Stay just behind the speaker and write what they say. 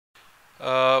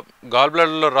Gall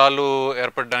బ్లాడర్‌లో రాళ్ళు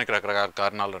ఏర్పడడానికి రకరకాల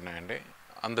కారణాలు ఉన్నాయండి.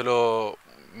 అందులో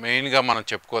మెయిన్‌గా మనం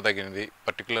చెప్పుకోదగినది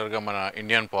పర్టిక్యులర్‌గా మన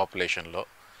ఇండియన్ పాపులేషన్‌లో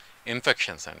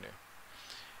ఇన్ఫెక్షన్స్ అండి.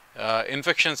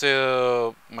 ఇన్ఫెక్షన్స్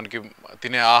మనకి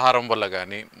తినే ఆహారం వల్ల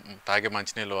గానీ, తాగే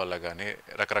మంచినీళ్ళ వల్ల గానీ,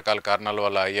 రకరకాల కారణాల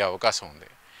వల్ల అయ్యే అవకాశం ఉంది.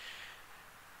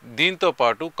 దీంతో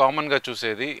పాటు కామన్‌గా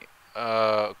చూసేది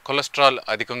కొలెస్ట్రాల్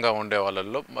అధికంగా ఉండే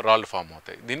వాళ్ళల్లో రాళ్ళు ఫామ్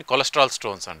అవుతాయి. దీన్ని కొలెస్ట్రాల్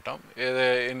స్టోన్స్ అంటాం.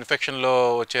 ఇన్ఫెక్షన్‌లో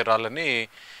వచ్చే రాళ్ళని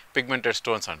పిగ్మెంటెడ్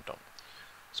స్టోన్స్ అంటాం.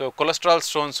 సో కొలెస్ట్రాల్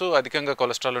స్టోన్స్ అధికంగా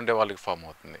కొలెస్ట్రాల్ ఉండే వాళ్ళకి ఫామ్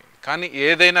అవుతుంది. కానీ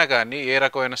ఏదైనా కానీ ఏ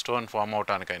రకమైన స్టోన్ ఫామ్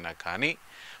అవటానికైనా కానీ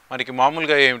మనకి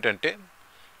మామూలుగా ఏమిటంటే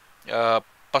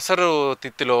పసరు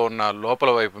తిత్తిలో ఉన్న లోపల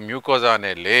వైపు మ్యూకోజా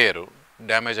అనే లేయరు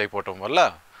డ్యామేజ్ అయిపోవటం వల్ల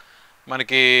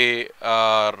మనకి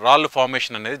రాళ్ళు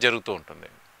ఫార్మేషన్ అనేది జరుగుతూ ఉంటుంది.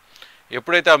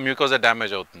 ఎప్పుడైతే ఆ మ్యూకోజా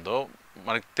డ్యామేజ్ అవుతుందో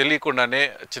మనకి తెలియకుండానే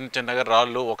చిన్న చిన్నగా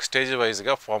రాళ్ళు ఒక స్టేజ్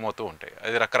వైజ్గా ఫామ్ అవుతూ ఉంటాయి.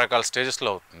 అది రకరకాల స్టేజెస్లో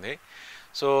అవుతుంది.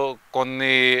 సో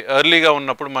కొన్ని ఎర్లీగా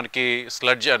ఉన్నప్పుడు మనకి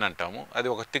స్లడ్జ్ అని అంటాము. అది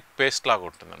ఒక థిక్ పేస్ట్ లాగా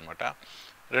ఉంటుంది అనమాట.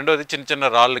 రెండోది చిన్న చిన్న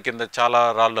రాళ్ళు కింద చాలా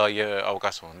రాళ్ళు అయ్యే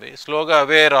అవకాశం ఉంది. స్లోగా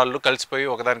అవే రాళ్ళు కలిసిపోయి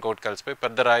ఒకదానికొకటి కలిసిపోయి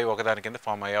పెద్ద రాయి ఒకదాని కింద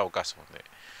ఫామ్ అయ్యే అవకాశం ఉంది.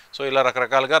 సో ఇలా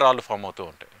రకరకాలుగా రాళ్ళు ఫామ్ అవుతూ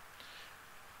ఉంటాయి.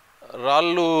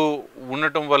 రాళ్ళు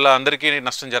ఉండటం వల్ల అందరికీ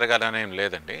నష్టం జరగాలని ఏం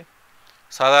లేదండి.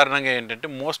 సాధారణంగా ఏంటంటే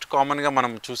మోస్ట్ కామన్గా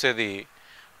మనం చూసేది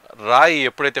రాయి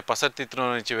ఎప్పుడైతే పసర్తిత్తులో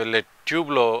నుంచి వెళ్ళే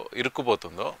ట్యూబ్లో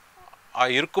ఇరుక్కుపోతుందో ఆ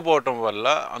ఇరుక్కుపోవటం వల్ల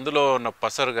అందులో ఉన్న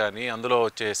పసరు కానీ అందులో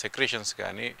వచ్చే సెక్రేషన్స్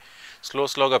కానీ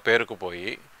స్లోగా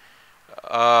పేరుకుపోయి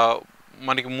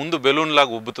మనకి ముందు బెలూన్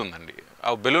లాగా ఉబ్బుతుందండి.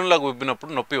 ఆ బెలూన్ లాగా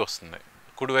ఉబ్బినప్పుడు నొప్పి వస్తుంది.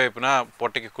 కుడివైపున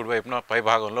పొట్టకి కుడివైపున పై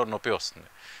భాగంలో నొప్పి వస్తుంది.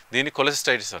 దీన్ని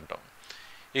కొలెసిస్టైటిస్ అంటాం.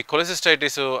 ఈ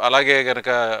కొలెసిస్టైటిస్ అలాగే కనుక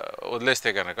వదిలేస్తే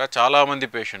కనుక చాలామంది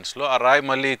పేషెంట్స్లో ఆ రాయి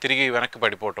మళ్ళీ తిరిగి వెనక్కి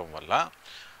పడిపోవటం వల్ల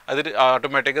అది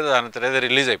ఆటోమేటిక్గా దాని తర్వాత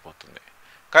రిలీజ్ అయిపోతుంది.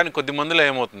 కానీ కొద్ది మందిలో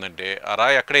ఏమవుతుందంటే ఆ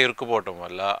రాయి అక్కడే ఇరుక్కుపోవటం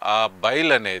వల్ల ఆ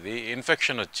బైల్ అనేది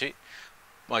ఇన్ఫెక్షన్ వచ్చి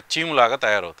చీములాగా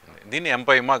తయారవుతుంది. దీన్ని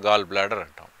ఎంపైమా గాల్ బ్లాడర్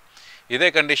అంటాం. ఇదే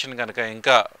కండిషన్ కనుక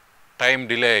ఇంకా టైం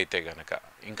డిలే అయితే కనుక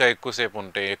ఇంకా ఎక్కువసేపు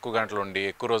ఉంటే ఎక్కువ గంటలు ఉండి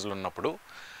ఎక్కువ రోజులు ఉన్నప్పుడు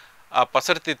ఆ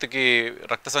పసరితిత్తుకి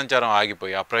రక్త సంచారం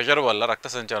ఆగిపోయి ఆ ప్రెషర్ వల్ల రక్త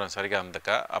సంచారం సరిగా అందక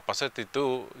ఆ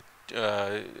పసరితిత్తుకి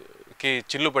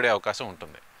చిల్లు పడే అవకాశం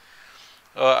ఉంటుంది.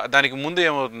 దానికి ముందు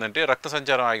ఏమవుతుందంటే రక్త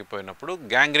సంచారం ఆగిపోయినప్పుడు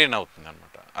గ్యాంగ్రీన్ అవుతుంది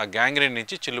అనమాట. ఆ గ్యాంగ్రీన్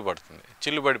నుంచి చిల్లు పడుతుంది.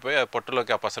 చిల్లు పడిపోయి ఆ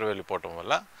పొట్టులోకి ఆ పసరు వెళ్ళిపోవటం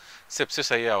వల్ల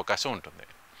సెప్సిస్ అయ్యే అవకాశం ఉంటుంది.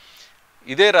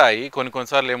 ఇదే రాయి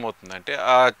కొన్నిసార్లు ఏమవుతుందంటే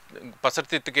ఆ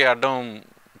పసరితిత్తుకి అడ్డం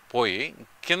పోయి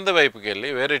కింద వైపుకి వెళ్ళి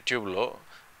వేరే ట్యూబ్లో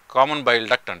కామన్ బైల్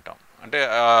డక్ట్ అంటాం. అంటే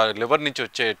ఆ లివర్ నుంచి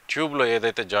వచ్చే ట్యూబ్లో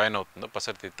ఏదైతే జాయిన్ అవుతుందో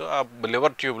పసరితిత్తు ఆ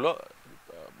లివర్ ట్యూబ్లో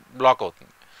బ్లాక్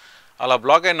అవుతుంది. అలా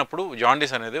బ్లాక్ అయినప్పుడు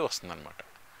జాండీస్ అనేది వస్తుందన్నమాట.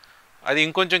 అది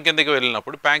ఇంకొంచెం కిందకి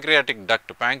వెళ్ళినప్పుడు ప్యాంక్రియాటిక్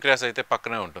డక్ట్, ప్యాంక్రియాస్ అయితే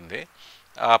పక్కనే ఉంటుంది,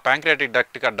 ఆ ప్యాంక్రియాటిక్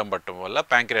డక్ట్కి అడ్డం పట్టడం వల్ల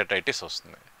ప్యాంక్రియాటైటిస్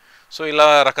వస్తుంది. సో ఇలా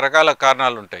రకరకాల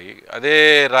కారణాలు ఉంటాయి. అదే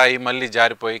రాయి మళ్ళీ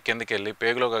జారిపోయి కిందకి వెళ్ళి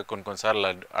పేగులో కొన్నిసార్లు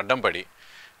అడ్డం పడి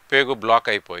పేగు బ్లాక్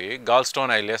అయిపోయి గాల్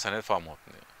స్టోన్ ఐలియాస్ అనేది ఫామ్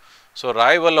అవుతుంది. సో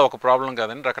రాయి వల్ల ఒక ప్రాబ్లం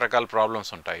కాదని రకరకాల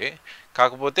ప్రాబ్లమ్స్ ఉంటాయి.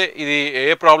 కాకపోతే ఇది ఏ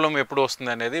ప్రాబ్లం ఎప్పుడు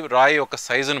వస్తుంది అనేది రాయి యొక్క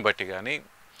సైజుని బట్టి కానీ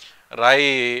రాయి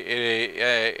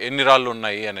ఎన్ని రాళ్ళు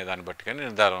ఉన్నాయి అనే దాన్ని బట్టి కానీ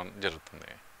నిర్ధారణ జరుగుతుంది.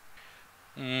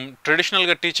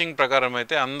 ట్రెడిషనల్గా టీచింగ్ ప్రకారం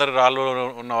అయితే అందరు రాళ్ళు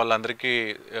ఉన్న వాళ్ళందరికీ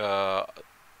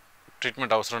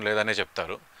ట్రీట్మెంట్ అవసరం లేదనే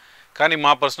చెప్తారు. కానీ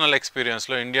మా పర్సనల్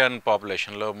ఎక్స్పీరియన్స్లో ఇండియన్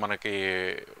పాపులేషన్లో మనకి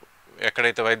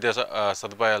ఎక్కడైతే వైద్య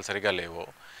సదుపాయాలు సరిగా లేవో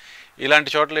ఇలాంటి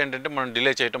చోట్ల ఏంటంటే మనం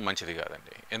డిలే చేయడం మంచిది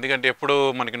కాదండి. ఎందుకంటే ఎప్పుడు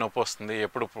మనకి నొప్పి వస్తుంది,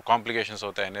 ఎప్పుడు కాంప్లికేషన్స్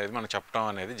అవుతాయి అనేది మనం చెప్పడం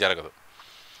అనేది జరగదు.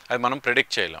 అది మనం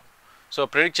ప్రెడిక్ట్ చేయలేం. సో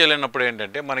ప్రెడిక్ట్ చేయలేనప్పుడు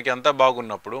ఏంటంటే మనకి అంతా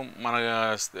బాగున్నప్పుడు, మన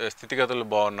స్థితిగతులు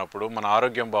బాగున్నప్పుడు, మన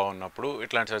ఆరోగ్యం బాగున్నప్పుడు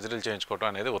ఇట్లాంటి సర్జరీలు చేయించుకోవడం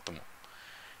అనేది ఉత్తమం.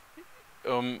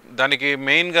 దానికి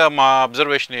మెయిన్గా మా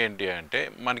అబ్జర్వేషన్ ఏంటి అంటే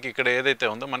మనకి ఇక్కడ ఏదైతే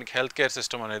ఉందో మనకి హెల్త్ కేర్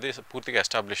సిస్టమ్ అనేది పూర్తిగా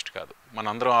ఎస్టాబ్లిష్డ్ కాదు.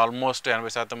 మనందరం ఆల్మోస్ట్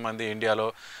 80% మంది ఇండియాలో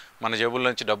మన జేబుల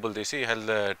నుంచి డబ్బులు తీసి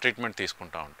హెల్త్ ట్రీట్మెంట్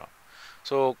తీసుకుంటూ ఉంటాం.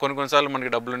 సో కొన్నిసార్లు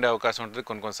మనకి డబ్బులు ఉండే అవకాశం ఉంటుంది,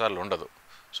 కొన్నిసార్లు ఉండదు.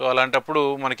 సో అలాంటప్పుడు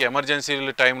మనకి ఎమర్జెన్సీ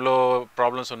టైంలో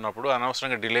ప్రాబ్లమ్స్ ఉన్నప్పుడు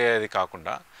అనవసరంగా డిలే అయ్యేది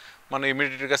కాకుండా మనం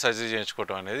ఇమీడియట్గా సర్జరీ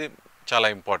చేయించుకోవడం అనేది చాలా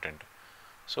ఇంపార్టెంట్.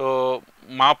 సో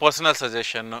మా పర్సనల్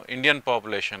సజెషన్ ఇండియన్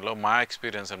పాపులేషన్లో మా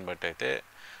ఎక్స్పీరియన్స్ని బట్టి అయితే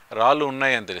రాళ్ళు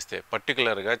ఉన్నాయని తెలిస్తే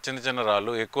పర్టికులర్గా చిన్న చిన్న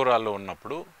రాళ్ళు ఎక్కువ రాళ్ళు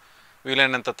ఉన్నప్పుడు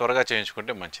వీలైనంత త్వరగా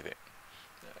చేయించుకుంటే మంచిది.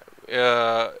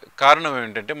 కారణం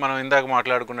ఏంటంటే మనం ఇందాక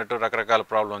మాట్లాడుకున్నట్టు రకరకాల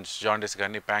ప్రాబ్లమ్స్ జాండీస్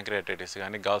కానీ, ప్యాంక్రియాటైటిస్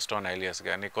కానీ, గాల్ స్టోన్ ఐలియాస్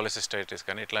కానీ, కొలెసిస్టైటిస్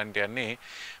కానీ ఇట్లాంటివన్నీ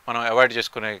మనం అవాయిడ్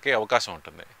చేసుకునేకి అవకాశం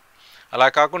ఉంటుంది. అలా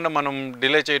కాకుండా మనం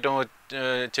డిలే చేయటం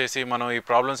చేసి మనం ఈ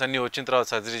ప్రాబ్లమ్స్ అన్నీ వచ్చిన తర్వాత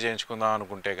సర్జరీ చేయించుకుందాం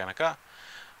అనుకుంటే కనుక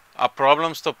ఆ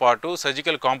ప్రాబ్లమ్స్తో పాటు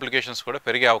సర్జికల్ కాంప్లికేషన్స్ కూడా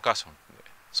పెరిగే అవకాశం ఉంటుంది.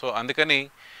 సో అందుకని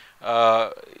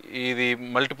ఇది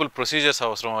మల్టిపుల్ ప్రొసీజర్స్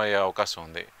అవసరం అయ్యే అవకాశం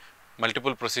ఉంది.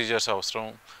 మల్టిపుల్ ప్రొసీజర్స్ అవసరం,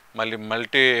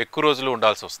 మళ్ళీ ఎక్కువ రోజులు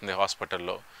ఉండాల్సి వస్తుంది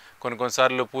హాస్పిటల్లో.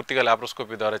 కొన్నిసార్లు పూర్తిగా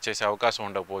లాప్రోస్కోపీ ద్వారా చేసే అవకాశం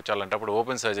ఉండకపోవచ్చు, అలాంటప్పుడు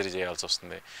ఓపెన్ సర్జరీ చేయాల్సి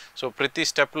వస్తుంది. సో ప్రతి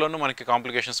స్టెప్లోనూ మనకి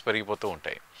కాంప్లికేషన్స్ పెరిగిపోతూ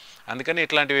ఉంటాయి. అందుకని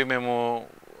ఇట్లాంటివి మేము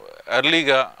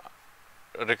ఎర్లీగా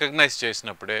రికగ్నైజ్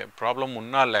చేసినప్పుడే ప్రాబ్లం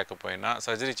ఉన్నా లేకపోయినా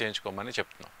సర్జరీ చేయించుకోమని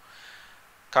చెప్తున్నాం.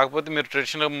 కాకపోతే మీరు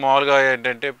ట్రెడిషనల్ మామూలుగా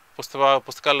ఏంటంటే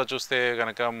పుస్తకాల్లో చూస్తే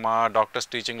కనుక, మా డాక్టర్స్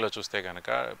టీచింగ్లో చూస్తే కనుక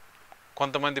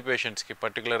కొంతమంది పేషెంట్స్కి,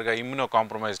 పర్టికులర్గా ఇమ్యూనో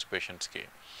కాంప్రమైజ్డ్ పేషెంట్స్కి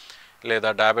లేదా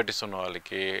డయాబెటీస్ ఉన్న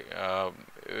వాళ్ళకి,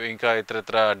 ఇంకా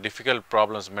ఇతరత్ర డిఫికల్ట్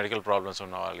ప్రాబ్లమ్స్, మెడికల్ ప్రాబ్లమ్స్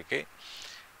ఉన్న వాళ్ళకి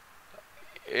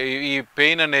ఈ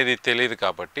పెయిన్ అనేది తెలియదు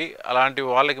కాబట్టి అలాంటి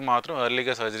వాళ్ళకి మాత్రం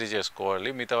ఎర్లీగా సర్జరీ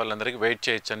చేసుకోవాలి, మిగతా వాళ్ళందరికీ వెయిట్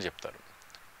చేయొచ్చు అని చెప్తారు.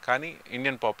 కానీ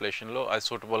ఇండియన్ పాపులేషన్లో అది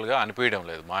సూటబుల్గా అనిపించడం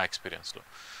లేదు మా ఎక్స్పీరియన్స్లో.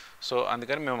 సో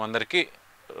అందుకని మేము అందరికీ,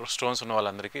 స్టోన్స్ ఉన్న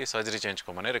వాళ్ళందరికీ సర్జరీ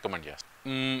చేయించుకోమని రికమెండ్ చేస్తాం.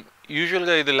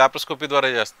 యూజువల్గా ఇది లాప్రోస్కోపీ ద్వారా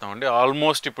చేస్తామండి.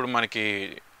 ఆల్మోస్ట్ ఇప్పుడు మనకి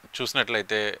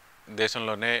చూసినట్లయితే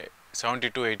దేశంలోనే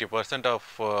 70-80% ఆఫ్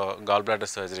గాల్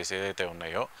బ్లాడర్ సర్జరీస్ ఏదైతే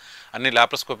ఉన్నాయో అన్ని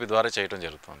లాప్రోస్కోపీ ద్వారా చేయడం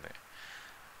జరుగుతుంది.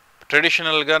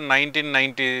 ట్రెడిషనల్గా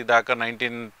 1990 దాకా,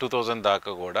 2000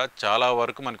 దాకా కూడా చాలా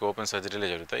వరకు మనకి ఓపెన్ సర్జరీలే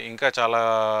జరుగుతాయి. ఇంకా చాలా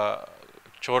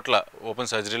చోట్ల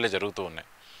ఓపెన్ సర్జరీలే జరుగుతూ ఉన్నాయి.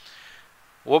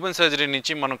 ఓపెన్ సర్జరీ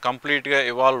నుంచి మనం కంప్లీట్గా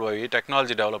ఇవాల్వ్ అయ్యి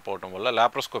టెక్నాలజీ డెవలప్ అవడం వల్ల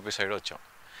లాప్రోస్కోపీ సైడ్ వచ్చాం.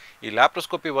 ఈ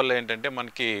లాప్రోస్కోపీ వల్ల ఏంటంటే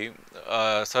మనకి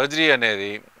సర్జరీ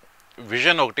అనేది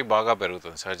విజన్ ఒకటి బాగా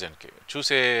పెరుగుతుంది సర్జన్కి,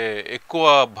 చూసే ఎక్కువ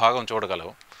భాగం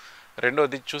చూడగలవు.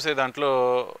 రెండోది చూసే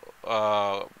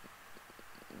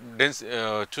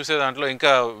దాంట్లో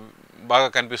ఇంకా బాగా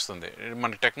కనిపిస్తుంది.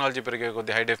 మనకి టెక్నాలజీ పెరిగే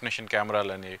కొద్ది హై డెఫినేషన్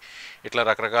కెమెరాలని ఇట్లా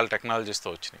రకరకాల టెక్నాలజీస్తో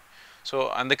వచ్చినాయి. సో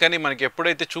అందుకని మనకి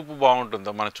ఎప్పుడైతే చూపు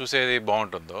బాగుంటుందో, మనం చూసేది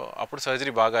బాగుంటుందో అప్పుడు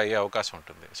సర్జరీ బాగా అయ్యే అవకాశం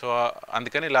ఉంటుంది. సో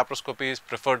అందుకని laparoscopy is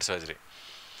preferred surgery.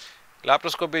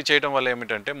 Laparoscopy చేయడం వల్ల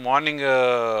ఏమిటంటే మార్నింగ్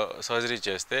సర్జరీ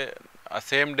చేస్తే ఆ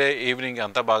సేమ్ డే ఈవినింగ్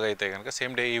అంతా బాగా అయితే కనుక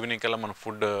సేమ్ డే ఈవినింగ్ కల్లా మనం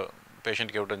ఫుడ్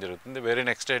పేషెంట్కి ఇవ్వడం జరుగుతుంది. వెరీ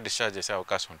నెక్స్ట్ డే డిశ్చార్జ్ చేసే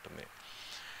అవకాశం ఉంటుంది.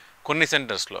 కొన్ని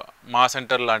సెంటర్స్లో, మా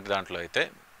సెంటర్ లాంటి దాంట్లో అయితే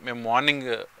మేము మార్నింగ్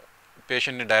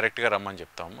పేషెంట్ని డైరెక్ట్గా రమ్మని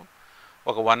చెప్తాము.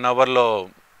 ఒక 1 అవర్లో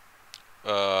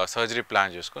సర్జరీ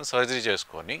ప్లాన్ సర్జరీ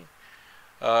చేసుకొని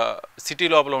సిటీ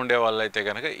లోపల ఉండే వాళ్ళు అయితే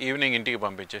కనుక ఈవినింగ్ ఇంటికి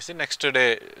పంపించేసి నెక్స్ట్ డే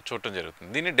చూడటం జరుగుతుంది.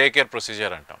 దీన్ని డే కేర్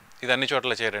ప్రొసీజర్ అంటాం. ఇది అన్ని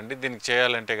చోట్ల చేయరండి. దీనికి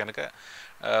చేయాలంటే కనుక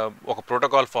ఒక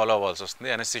ప్రోటోకాల్ ఫాలో అవ్వాల్సి వస్తుంది.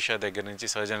 అనెస్థీషియా దగ్గర నుంచి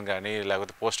సర్జన్ కానీ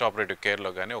లేకపోతే పోస్ట్ ఆపరేటివ్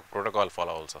కేర్లో కానీ ఒక ప్రోటోకాల్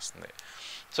ఫాలో అవ్వాల్సి వస్తుంది.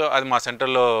 సో అది మా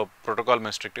సెంటర్లో ప్రోటోకాల్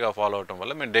మేము స్ట్రిక్ట్గా ఫాలో అవడం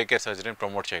వల్ల మేము డే కేర్ సర్జరీని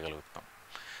ప్రమోట్ చేయగలుగుతాం.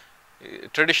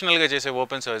 ట్రెడిషనల్గా చేసే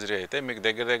ఓపెన్ సర్జరీ అయితే మీకు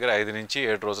దగ్గర 5 నుంచి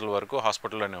 7 రోజుల వరకు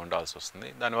హాస్పిటల్లోనే ఉండాల్సి వస్తుంది.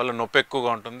 దానివల్ల నొప్పి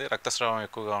ఎక్కువగా ఉంటుంది, రక్తస్రావం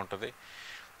ఎక్కువగా ఉంటుంది,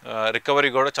 రికవరీ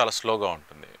కూడా చాలా స్లోగా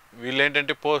ఉంటుంది. వీళ్ళు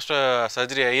ఏంటంటే పోస్ట్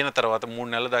సర్జరీ అయిన తర్వాత 3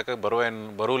 నెలల దాకా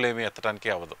బరువులు ఏమీ ఎత్తడానికి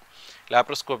అవ్వదు.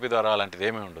 లాప్రోస్కోపీ ద్వారా అలాంటిది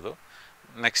ఏమీ ఉండదు.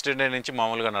 నెక్స్ట్ డే నుంచి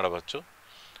మామూలుగా నడవచ్చు.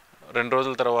 2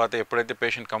 రోజుల తర్వాత ఎప్పుడైతే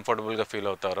పేషెంట్ కంఫర్టబుల్గా ఫీల్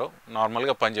అవుతారో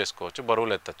నార్మల్గా పని చేసుకోవచ్చు,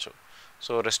 బరువులు ఎత్తచ్చు.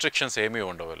 సో రెస్ట్రిక్షన్స్ ఏమీ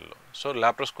ఉండవు వీళ్ళు. సో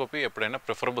లాప్రోస్కోపీ ఎప్పుడైనా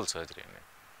ప్రిఫరబుల్ సర్జరీ అండి.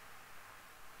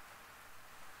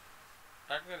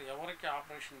 డాక్టర్ ఎవరికి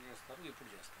ఆపరేషన్ చేస్తారు, ఎప్పుడు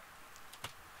చేస్తారు?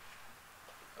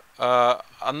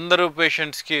 అందరూ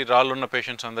పేషెంట్స్కి, రాళ్ళున్న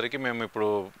పేషెంట్స్ అందరికీ మేము ఇప్పుడు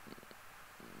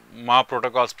మా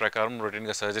ప్రోటోకాల్స్ ప్రకారం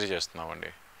రొటీన్గా సర్జరీ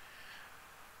చేస్తున్నామండి.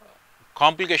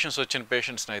 కాంప్లికేషన్స్ వచ్చిన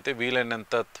పేషెంట్స్ని అయితే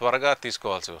వీలైనంత త్వరగా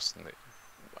తీసుకోవాల్సి వస్తుంది.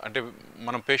 అంటే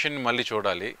మనం పేషెంట్ని మళ్ళీ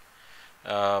చూడాలి.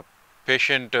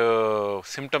 పేషెంట్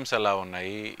సిమ్టమ్స్ ఎలా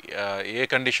ఉన్నాయి, ఏ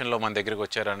కండిషన్లో మన దగ్గరికి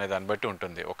వచ్చారు అనే దాన్ని బట్టి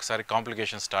ఉంటుంది ఒకసారి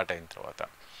కాంప్లికేషన్ స్టార్ట్ అయిన తర్వాత.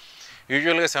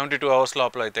 యూజువల్గా 72 అవర్స్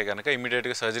లోపల అయితే కనుక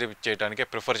ఇమీడియట్గా సర్జరీ చేయడానికే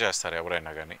ప్రిఫర్ చేస్తారు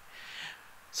ఎవరైనా కానీ.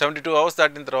 72 అవర్స్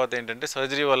దాటిన తర్వాత ఏంటంటే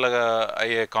సర్జరీ వల్ల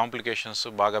అయ్యే కాంప్లికేషన్స్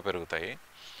బాగా పెరుగుతాయి.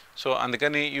 సో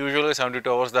అందుకని యూజువల్గా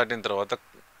 72 అవర్స్ దాటిన తర్వాత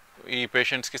ఈ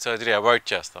పేషెంట్స్కి సర్జరీ అవాయిడ్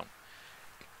చేస్తాం.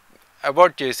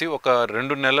 అవాయిడ్ చేసి ఒక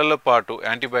 2 నెలల పాటు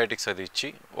యాంటీబయాటిక్స్ అది ఇచ్చి,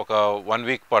 ఒక 1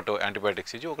 వీక్ పాటు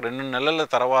యాంటీబయాటిక్స్ ఇచ్చి, ఒక 2 నెలల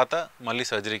తర్వాత మళ్ళీ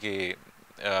సర్జరీకి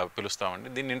పిలుస్తామండి.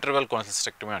 దీన్ని ఇంటర్వెల్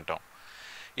కొలెసిస్టెక్టమీ అంటాం.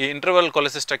 ఈ ఇంటర్వెల్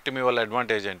కొలెసిస్టెక్టమీ వల్ల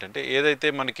అడ్వాంటేజ్ ఏంటంటే ఏదైతే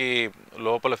మనకి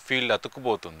లోపల ఫీల్డ్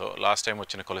అతుక్కుపోతుందో లాస్ట్ టైం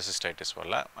వచ్చిన కొలెసిస్టైటిస్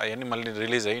వల్ల అవన్నీ మళ్ళీ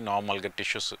రిలీజ్ అయ్యి నార్మల్గా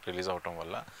టిష్యూస్ రిలీజ్ అవటం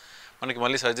వల్ల మనకి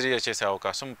మళ్ళీ సర్జరీ చేసే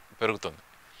అవకాశం పెరుగుతుంది.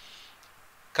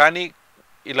 కానీ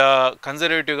ఇలా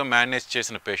కన్జర్వేటివ్గా మేనేజ్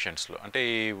చేసిన పేషెంట్స్లో, అంటే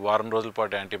ఈ వారం రోజుల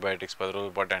పాటు యాంటీబయాటిక్స్, 10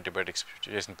 రోజుల పాటు యాంటీబయాటిక్స్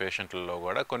చేసిన పేషెంట్లలో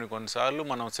కూడా కొన్నిసార్లు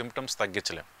మనం సిమ్టమ్స్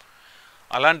తగ్గించలేం.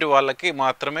 అలాంటి వాళ్ళకి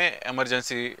మాత్రమే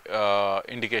ఎమర్జెన్సీ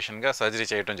ఇండికేషన్గా సర్జరీ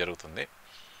చేయడం జరుగుతుంది.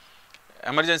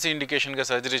 ఎమర్జెన్సీ ఇండికేషన్గా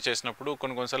సర్జరీ చేసినప్పుడు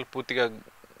కొన్నిసార్లు పూర్తిగా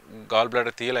గాల్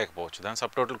బ్లాడర్ తీయలేకపోవచ్చు. దాన్ని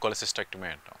సబ్టోటల్ కొలెసిస్టెక్టమీ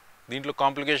అంటాం. దీంట్లో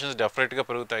కాంప్లికేషన్స్ డెఫినెట్గా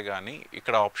పెరుగుతాయి, కానీ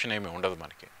ఇక్కడ ఆప్షన్ ఏమీ ఉండదు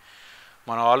మనకి.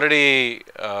 మనం ఆల్రెడీ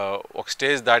ఒక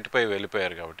స్టేజ్ దాటిపోయి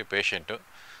వెళ్ళిపోయారు కాబట్టి పేషెంట్,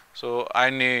 సో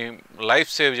ఆయన్ని లైఫ్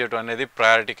సేవ్ చేయడం అనేది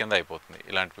ప్రయారిటీ కింద అయిపోతుంది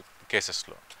ఇలాంటి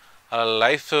కేసెస్లో. అలా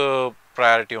లైఫ్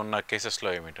ప్రయారిటీ ఉన్న కేసెస్లో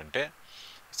ఏమిటంటే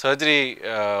సర్జరీ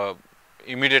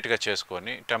ఇమీడియట్గా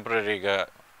చేసుకొని టెంపరీగా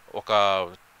ఒక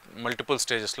మల్టిపుల్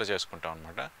స్టేజెస్లో చేసుకుంటాం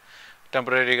అనమాట.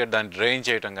 టెంపరీగా దాన్ని డ్రైన్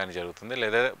చేయడం కానీ జరుగుతుంది,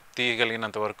 లేదా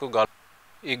తీయగలిగినంత వరకు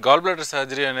ఈ గాల్ బ్లాడర్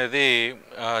సర్జరీ అనేది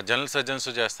జనరల్ సర్జన్స్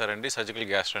చేస్తారండి, సర్జికల్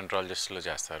గ్యాస్ట్రోఎంట్రాలజిస్టులు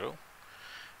చేస్తారు.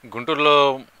 గుంటూరులో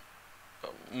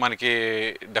మనకి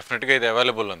డెఫినెట్గా ఇది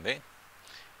అవైలబుల్ ఉంది.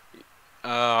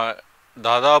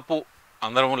 దాదాపు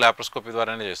అందరము ల్యాప్రోస్కోపీ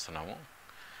ద్వారానే చేస్తున్నాము.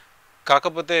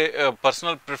 కాకపోతే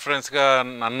పర్సనల్ ప్రిఫరెన్స్గా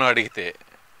నన్ను అడిగితే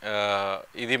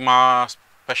ఇది మా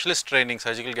specialist training,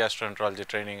 surgical gastroenterology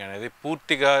training అనేది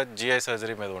పూర్తిగా జిఐ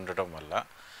సర్జరీ మీద ఉండటం వల్ల,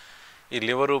 ఈ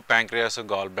లివరు, ప్యాంక్రియాస్,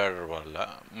 గాల్ బ్లాడర్ వల్ల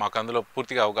మాకు అందులో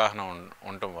పూర్తిగా అవగాహన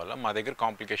ఉండటం వల్ల మా దగ్గర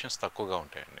కాంప్లికేషన్స్ తక్కువగా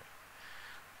ఉంటాయండి.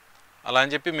 అలా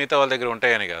అని చెప్పి మిగతా వాళ్ళ దగ్గర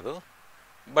ఉంటాయని కాదు,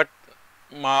 బట్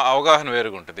మా అవగాహన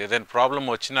వేరుగా ఉంటుంది. ఏదైనా ప్రాబ్లం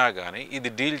వచ్చినా కానీ ఇది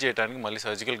డీల్ చేయడానికి మళ్ళీ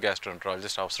సర్జికల్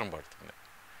గ్యాస్ట్రోఎంట్రాలజిస్ట్ అవసరం పడుతుంది.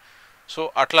 సో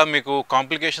అట్లా మీకు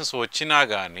కాంప్లికేషన్స్ వచ్చినా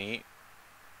కానీ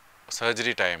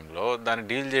సర్జరీ టైంలో దాన్ని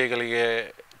డీల్ చేయగలిగే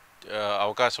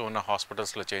అవకాశం ఉన్న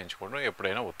హాస్పిటల్స్లో చేయించుకోవడం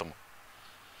ఎప్పుడైనా ఉత్తమం.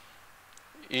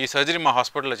 ఈ సర్జరీ మా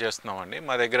హాస్పిటల్లో చేస్తున్నామండి.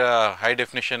 మా దగ్గర హై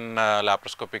డెఫినిషన్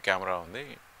లాప్రోస్కోపీ కెమెరా ఉంది,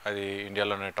 అది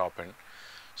ఇండియాలోనే టాప్ ఎండ్.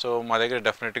 సో మా దగ్గర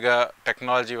డెఫినెట్గా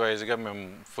టెక్నాలజీ వైజ్గా మేము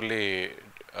ఫుల్లీ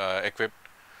ఎక్విప్డ్.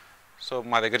 సో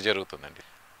మా దగ్గర జరుగుతుందండి.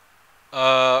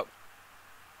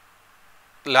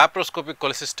 లాప్రోస్కోపిక్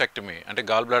కొలెసిస్టెక్టమీ అంటే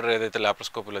గాల్ బ్లాడర్ ఏదైతే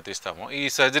లాప్రోస్కోపీలో తీస్తామో, ఈ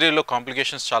సర్జరీలో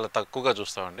కాంప్లికేషన్స్ చాలా తక్కువగా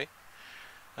చూస్తామండి.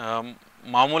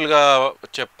 మామూలుగా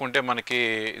చెప్పుకుంటే మనకి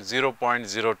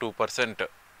 0.02%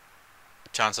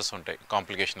 ఛాన్సెస్ ఉంటాయి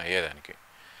కాంప్లికేషన్ అయ్యేదానికి.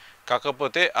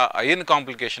 కాకపోతే ఆ అయిన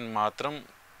కాంప్లికేషన్ మాత్రం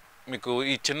మీకు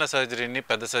ఈ చిన్న సర్జరీని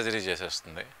పెద్ద సర్జరీ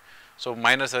చేసేస్తుంది. So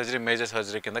minor surgery major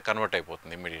surgery కింద కన్వర్ట్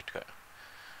అయిపోతుంది ఇమ్మీడియట్గా.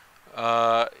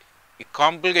 ఈ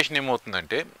కాంప్లికేషన్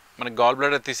ఏమవుతుందంటే మనకి గాల్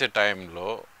బ్లాడర్ తీసే టైంలో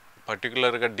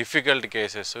పర్టికులర్గా difficult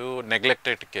cases,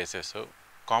 neglected cases,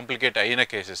 complicate అయిన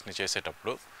కేసెస్ని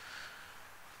చేసేటప్పుడు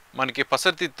మనకి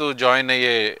పసర్తిత్తు జాయిన్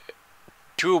అయ్యే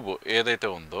ట్యూబ్ ఏదైతే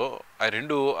ఉందో ఆ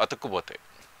రెండు అతుక్కుపోతాయి.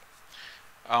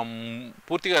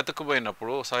 పూర్తిగా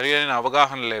అతుక్కుపోయినప్పుడు సరైన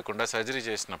అవగాహన లేకుండా సర్జరీ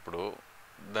చేసినప్పుడు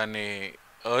దాన్ని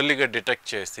ఎర్లీగా డిటెక్ట్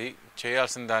చేసి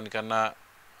చేయాల్సిన దానికన్నా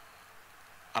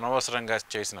అనవసరంగా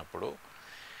చేసినప్పుడు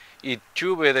ఈ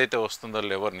ట్యూబ్ ఏదైతే వస్తుందో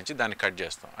లివర్ నుంచి దాన్ని కట్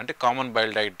చేస్తాం. అంటే కామన్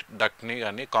బైల్ డక్ట్ని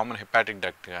కానీ కామన్ హెపాటిక్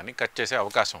డక్ట్ కానీ కట్ చేసే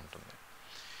అవకాశం ఉంటుంది.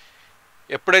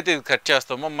 ఎప్పుడైతే ఇది కట్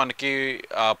చేస్తామో మనకి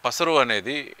ఆ పసరు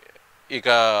అనేది ఇక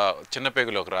చిన్న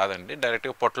పేగులోకి రాదండి,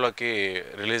 డైరెక్ట్గా పొట్టలోకి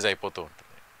రిలీజ్ అయిపోతూ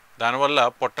ఉంటుంది. దానివల్ల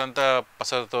పొట్టంతా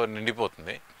పసరుతో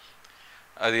నిండిపోతుంది.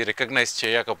 అది రికగ్నైజ్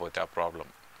చేయకపోతే ఆ ప్రాబ్లం,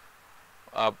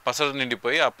 ఆ పసరు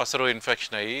నిండిపోయి ఆ పసరు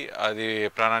ఇన్ఫెక్షన్ అయ్యి అది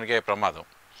ప్రాణానికే ప్రమాదం.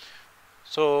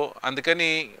 సో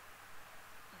అందుకని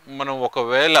మనం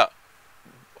ఒకవేళ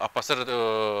ఆ పసరు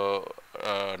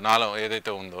నాళం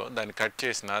ఏదైతే ఉందో దాన్ని కట్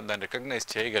చేసినా దాన్ని రికగ్నైజ్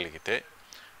చేయగలిగితే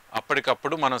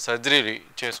అప్పటికప్పుడు మనం సర్జరీ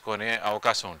చేసుకునే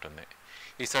అవకాశం ఉంటుంది.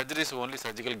 ఈ సర్జరీస్ ఓన్లీ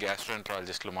సర్జికల్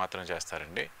గ్యాస్ట్రోఎంట్రాలజిస్టులు మాత్రం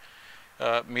చేస్తారండి.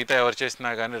 మిగతా ఎవరు చేసినా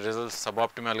కానీ రిజల్ట్స్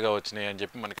సబాప్టిమల్గా వచ్చినాయి అని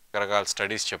చెప్పి మనకి రకరకాల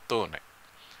స్టడీస్ చెప్తూ ఉన్నాయి.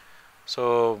 సో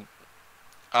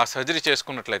ఆ సర్జరీ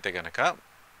చేసుకున్నట్లయితే కనుక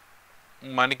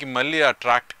మనకి మళ్ళీ ఆ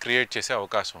ట్రాక్ట్ క్రియేట్ చేసే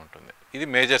అవకాశం ఉంటుంది. ఇది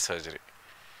మేజర్ సర్జరీ.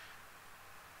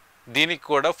 దీనికి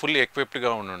కూడా ఫుల్ ఎక్విప్డ్గా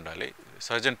ఉండాలి,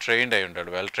 సర్జన్ ట్రైన్డ్ అయి ఉండాలి,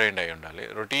 వెల్ ట్రైన్డ్ అయి ఉండాలి.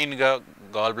 రొటీన్గా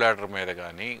గాల్ బ్లాడర్ మీద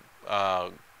కానీ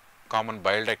కామన్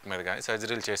బైల్ డక్ట్ మీద కానీ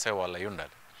సర్జరీలు చేసే వాళ్ళు అయి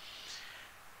ఉండాలి.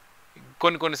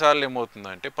 కొన్నిసార్లు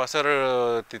ఏమవుతుందంటే పసరు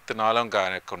తిత్తు నాళం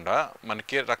కాకుండా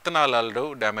మనకి రక్తనాళాలు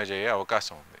డ్యామేజ్ అయ్యే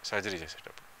అవకాశం ఉంది సర్జరీ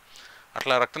చేసేటప్పుడు.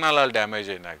 అట్లా రక్తనాళాలు డ్యామేజ్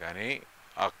అయినా కానీ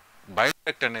ఆ బైల్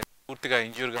డక్ట్ అనేది పూర్తిగా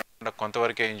ఇంజ్యూర్ కాకుండా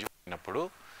కొంతవరకే ఇంజ్యూర్ అయినప్పుడు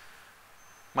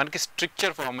మనకి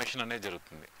స్ట్రిక్చర్ ఫార్మేషన్ అనేది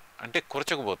జరుగుతుంది. అంటే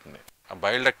కురచకపోతుంది. ఆ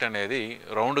బైల్ డక్ట్ అనేది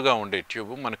రౌండ్గా ఉండే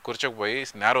ట్యూబ్ మనకు కురచకపోయి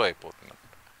నేరో అయిపోతుంది.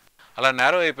 అలా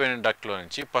నేరో అయిపోయిన డక్ట్లో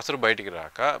నుంచి పసరు బయటికి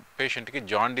రాక పేషెంట్కి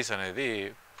జాండీస్ అనేది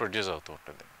ప్రొడ్యూస్ అవుతూ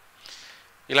ఉంటుంది.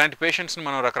 ఇలాంటి పేషెంట్స్ని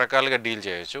మనం రకరకాలుగా డీల్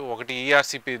చేయొచ్చు. ఒకటి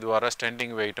ఈఆర్సిపి ద్వారా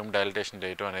స్టెంటింగ్ వేయటం, డైలటేషన్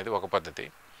చేయటం అనేది ఒక పద్ధతి.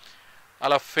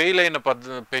 అలా ఫెయిల్ అయిన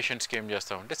పేషెంట్స్కి ఏం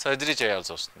చేస్తామంటే సర్జరీ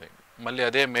చేయాల్సి వస్తుంది. మళ్ళీ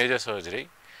అదే మేజర్ సర్జరీ,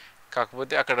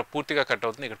 కాకపోతే అక్కడ పూర్తిగా కట్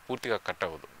అవుతుంది, ఇక్కడ పూర్తిగా కట్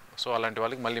అవ్వదు. సో అలాంటి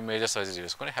వాళ్ళకి మళ్ళీ మేజర్ సర్జరీ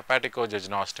చేసుకొని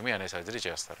హెపాటికోజెజ్నాస్టమీ అనే సర్జరీ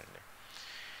చేస్తారండి.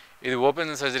 ఇది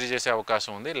ఓపెన్ సర్జరీ చేసే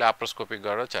అవకాశం ఉంది, లాప్రోస్కోపిక్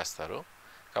కూడా చేస్తారు.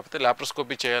 కాకపోతే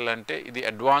లాప్రోస్కోపీ చేయాలంటే ఇది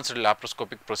అడ్వాన్స్డ్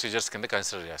లాప్రోస్కోపిక్ ప్రొసీజర్స్ కింద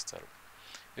కన్సిడర్ చేస్తారు.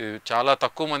 ఇది చాలా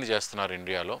తక్కువ మంది చేస్తున్నారు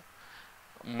ఇండియాలో.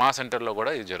 మా సెంటర్లో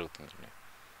కూడా ఇది జరుగుతుంది.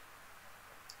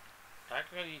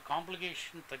 డాక్టర్ గారు, ఈ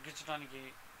కాంప్లికేషన్ తగ్గించడానికి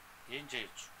ఏం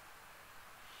చేయొచ్చు?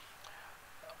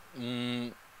 మ్,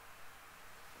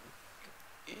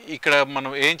 ఇక్కడ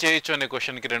మనం ఏం చేయొచ్చు అనే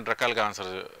క్వశ్చన్కి రెండు రకాలుగా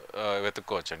ఆన్సర్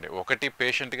వెతుక్కోవచ్చండి. ఒకటి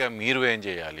పేషెంట్గా మీరు ఏం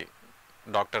చేయాలి,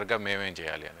 డాక్టర్గా మేమేం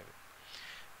చేయాలి అనేది.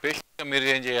 పేషెంట్గా మీరు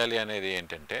ఏం చేయాలి అనేది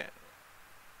ఏంటంటే,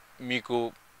 మీకు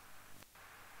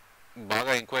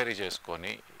బాగా ఎంక్వైరీ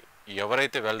చేసుకొని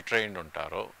ఎవరైతే వెల్ ట్రైన్డ్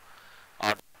ఉంటారో ఆ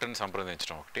డాక్టర్ని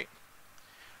సంప్రదించడం ఒకటి.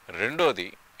 రెండోది,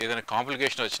 ఏదైనా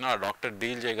కాంప్లికేషన్ వచ్చినా ఆ డాక్టర్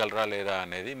డీల్ చేయగలరా లేదా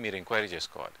అనేది మీరు ఎంక్వైరీ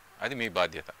చేసుకోవాలి. అది మీ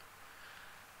బాధ్యత.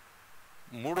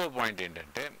 మూడో పాయింట్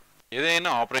ఏంటంటే, ఏదైనా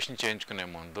ఆపరేషన్ చేయించుకునే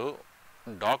ముందు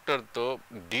డాక్టర్తో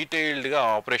డీటెయిల్డ్గా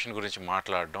ఆపరేషన్ గురించి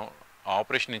మాట్లాడడం,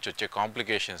 ఆపరేషన్ నుంచి వచ్చే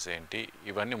కాంప్లికేషన్స్ ఏంటి,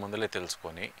 ఇవన్నీ ముందలే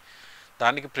తెలుసుకొని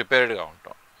దానికి ప్రిపేర్డ్గా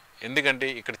ఉంటాం. ఎందుకంటే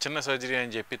ఇక్కడ చిన్న సర్జరీ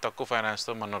అని చెప్పి తక్కువ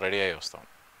ఫైనాన్స్తో మనం రెడీ అయ్యి వస్తాం.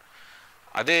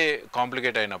 అదే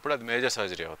కాంప్లికేట్ అయినప్పుడు అది మేజర్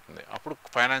సర్జరీ అవుతుంది. అప్పుడు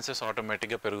ఫైనాన్సెస్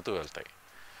ఆటోమేటిక్గా పెరుగుతూ వెళ్తాయి.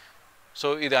 సో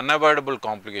ఇది అన్అవాయిడబుల్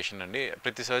కాంప్లికేషన్ అండి.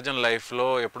 ప్రతి సర్జన్ లైఫ్లో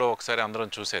ఎప్పుడో ఒకసారి అందరం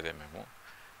చూసేదే మేము.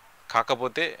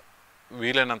 కాకపోతే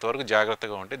వీలైనంత వరకు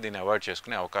జాగ్రత్తగా ఉంటే దీన్ని అవాయిడ్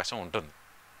చేసుకునే అవకాశం ఉంటుంది.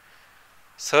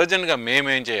 సర్జన్గా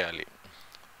మేమేం చేయాలి,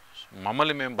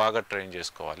 మమ్మల్ని మేము బాగా ట్రైన్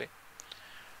చేసుకోవాలి.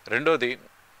 రెండోది,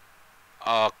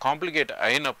 కాంప్లికేట్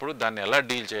అయినప్పుడు దాన్ని ఎలా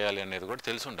డీల్ చేయాలి అనేది కూడా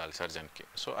తెలిసి ఉండాలి సర్జన్కి.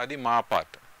 సో అది మా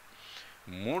పార్ట్.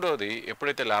 మూడోది,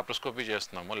 ఎప్పుడైతే ల్యాప్రోస్కోపీ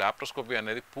చేస్తున్నామో, ల్యాప్రోస్కోపీ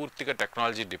అనేది పూర్తిగా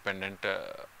టెక్నాలజీ డిపెండెంట్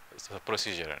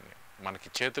ప్రొసీజర్ అండి. మనకి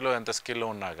చేతిలో ఎంత స్కిల్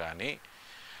ఉన్నా కానీ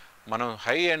మనం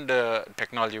హై అండ్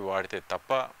టెక్నాలజీ వాడితే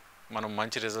తప్ప మనం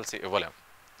మంచి రిజల్ట్స్ ఇవ్వలేం.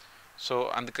 సో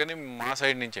అందుకని మా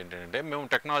సైడ్ నుంచి ఏంటంటే, మేము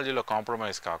టెక్నాలజీలో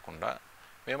కాంప్రమైజ్ కాకుండా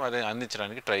మేము అది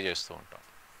అందించడానికి ట్రై చేస్తూ ఉంటాం.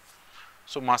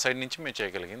 సో మా సైడ్ నుంచి మేము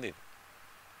చేయగలిగింది ఇది.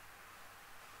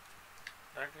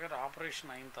 డాక్టర్ గారు,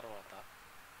 ఆపరేషన్ అయిన తర్వాత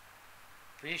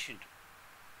పేషెంట్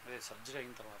అదే సర్జరీ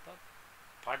అయిన తర్వాత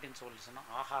పాటించవలసిన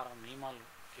ఆహార నియమాలు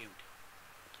ఏమిటి?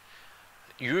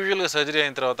 యూజువల్గా సర్జరీ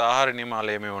అయిన తర్వాత ఆహార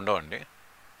నియమాలు ఏమీ ఉండవండి.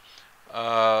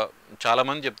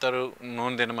 చాలామంది చెప్తారు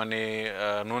నూనె తినమని,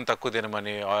 నూనె తక్కువ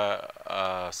తినమని,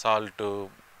 సాల్టు,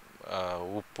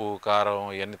 ఉప్పు, కారం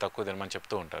ఇవన్నీ తక్కువ తినమని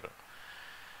చెప్తూ ఉంటారు.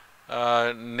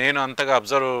 నేను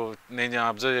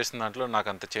అబ్జర్వ్ చేసిన దాంట్లో నాకు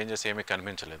అంత చేంజెస్ ఏమీ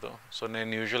కనిపించలేదు. సో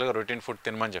నేను యూజువల్గా రొటీన్ ఫుడ్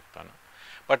తినమని చెప్తాను.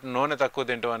 బట్ నూనె తక్కువ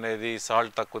తినటం అనేది,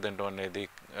 సాల్ట్ తక్కువ తినటం అనేది,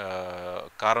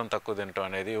 కారం తక్కువ తినటం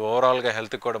అనేది ఓవరాల్గా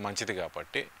హెల్త్కి కూడా మంచిది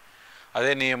కాబట్టి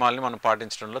అదే నియమాల్ని మనం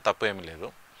పాటించడంలో తప్పు ఏమీ లేదు.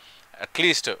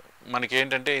 అట్లీస్ట్ మనకి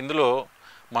ఏంటంటే, ఇందులో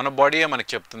మన బాడీయే మనకి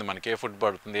చెప్తుంది మనకి ఏ ఫుడ్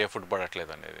పడుతుంది, ఏ ఫుడ్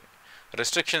పడట్లేదు అనేది.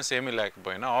 రెస్ట్రిక్షన్స్ ఏమీ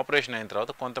లేకపోయినా ఆపరేషన్ అయిన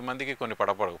తర్వాత కొంతమందికి కొన్ని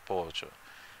పడకపోవచ్చు.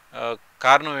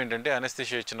 కారణం ఏంటంటే,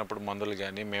 అనెస్థీషియా ఇచ్చినప్పుడు మందులు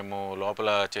కానీ, మేము లోపల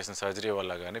చేసిన సర్జరీ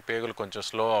వల్ల కానీ పేగులు కొంచెం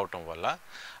స్లో అవటం వల్ల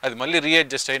అది మళ్ళీ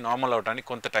రీఅడ్జస్ట్ అయ్యి నార్మల్ అవడానికి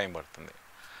కొంత టైం పడుతుంది.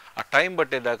 ఆ టైం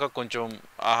పట్టేదాకా కొంచెం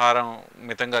ఆహారం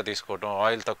మితంగా తీసుకోవటం,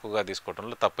 ఆయిల్ తక్కువగా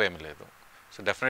తీసుకోవటంలో తప్పు ఏమీ లేదు. So definite